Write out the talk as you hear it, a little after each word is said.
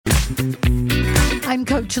I'm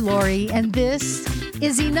Coach Lori, and this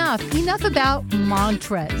is Enough. Enough about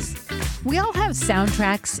mantras. We all have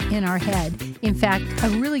soundtracks in our head. In fact, a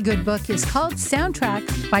really good book is called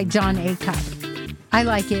Soundtrack by Jon Acuff. I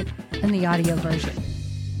like it in the audio version.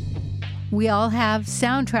 We all have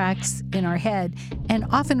soundtracks in our head, and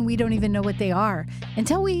often we don't even know what they are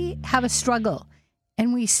until we have a struggle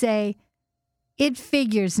and we say, it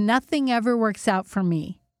figures, nothing ever works out for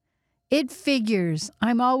me. It figures,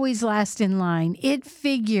 I'm always last in line. It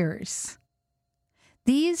figures.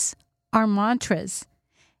 These are mantras.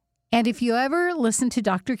 And if you ever listen to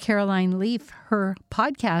Dr. Caroline Leaf, her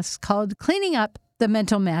podcast called Cleaning Up the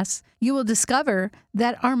Mental Mess, you will discover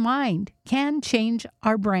that our mind can change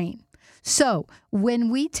our brain. So when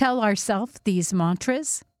we tell ourselves these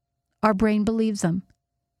mantras, our brain believes them,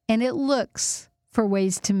 and it looks for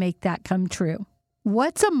ways to make that come true.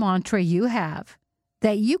 What's a mantra you have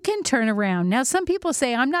that you can turn around? Now, some people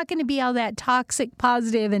say, I'm not going to be all that toxic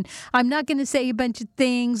positive, and I'm not going to say a bunch of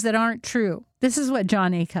things that aren't true. This is what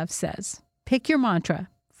Jon Acuff says. Pick your mantra.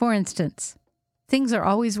 For instance, things are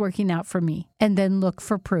always working out for me, and then look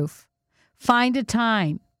for proof. Find a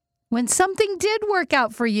time when something did work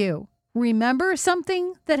out for you. Remember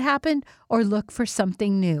something that happened, or look for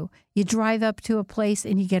something new. You drive up to a place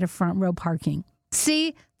and you get a front row parking.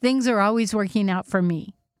 See, things are always working out for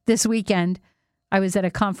me. This weekend, I was at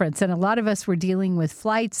a conference, and a lot of us were dealing with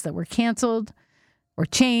flights that were canceled or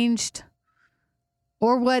changed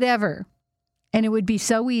or whatever. And it would be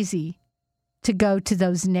so easy to go to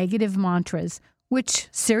those negative mantras, which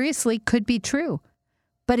seriously could be true.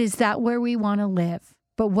 But is that where we want to live?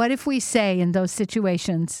 But what if we say in those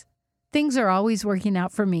situations, things are always working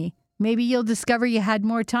out for me? Maybe you'll discover you had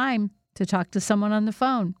more time to talk to someone on the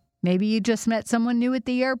phone. Maybe you just met someone new at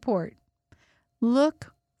the airport.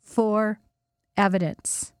 Look for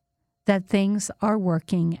evidence that things are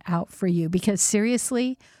working out for you. Because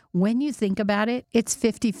seriously, when you think about it, it's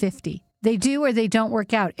 50-50. They do or they don't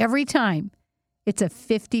work out. Every time, it's a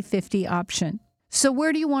 50-50 option. So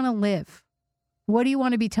where do you want to live? What do you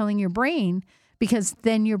want to be telling your brain? Because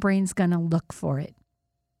then your brain's going to look for it.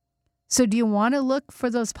 So do you want to look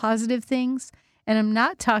for those positive things? And I'm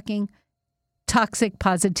not talking toxic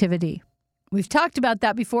positivity. We've talked about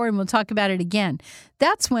that before, and we'll talk about it again.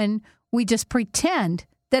 That's when we just pretend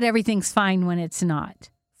that everything's fine when it's not.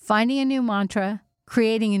 Finding a new mantra,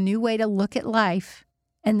 creating a new way to look at life,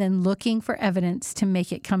 and then looking for evidence to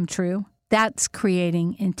make it come true. That's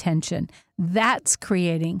creating intention. That's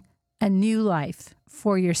creating a new life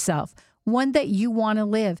for yourself, one that you want to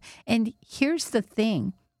live. And here's the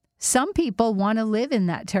thing. Some people want to live in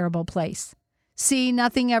that terrible place. See,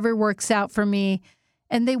 nothing ever works out for me.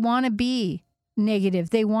 And they want to be negative.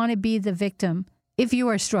 They want to be the victim. If you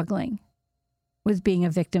are struggling with being a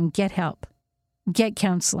victim, get help. Get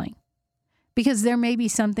counseling. Because there may be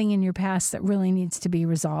something in your past that really needs to be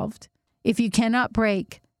resolved. If you cannot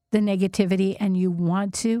break the negativity and you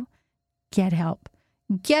want to, get help.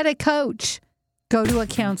 Get a coach. Go to a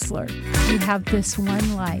counselor. You have this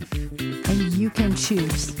one life, and you can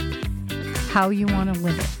choose how you want to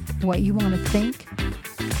live it, what you want to think,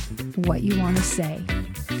 what you want to say.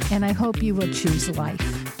 And I hope you will choose life.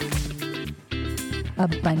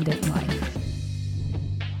 Abundant life.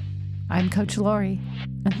 I'm Coach Lori,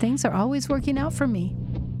 and things are always working out for me.